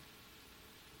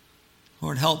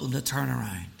 Lord, help them to turn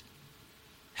around.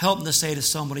 Help them to say to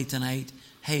somebody tonight,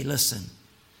 hey, listen,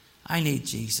 I need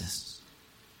Jesus.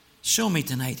 Show me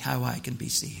tonight how I can be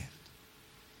saved.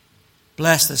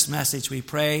 Bless this message, we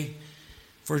pray,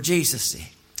 for Jesus'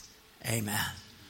 sake. Amen.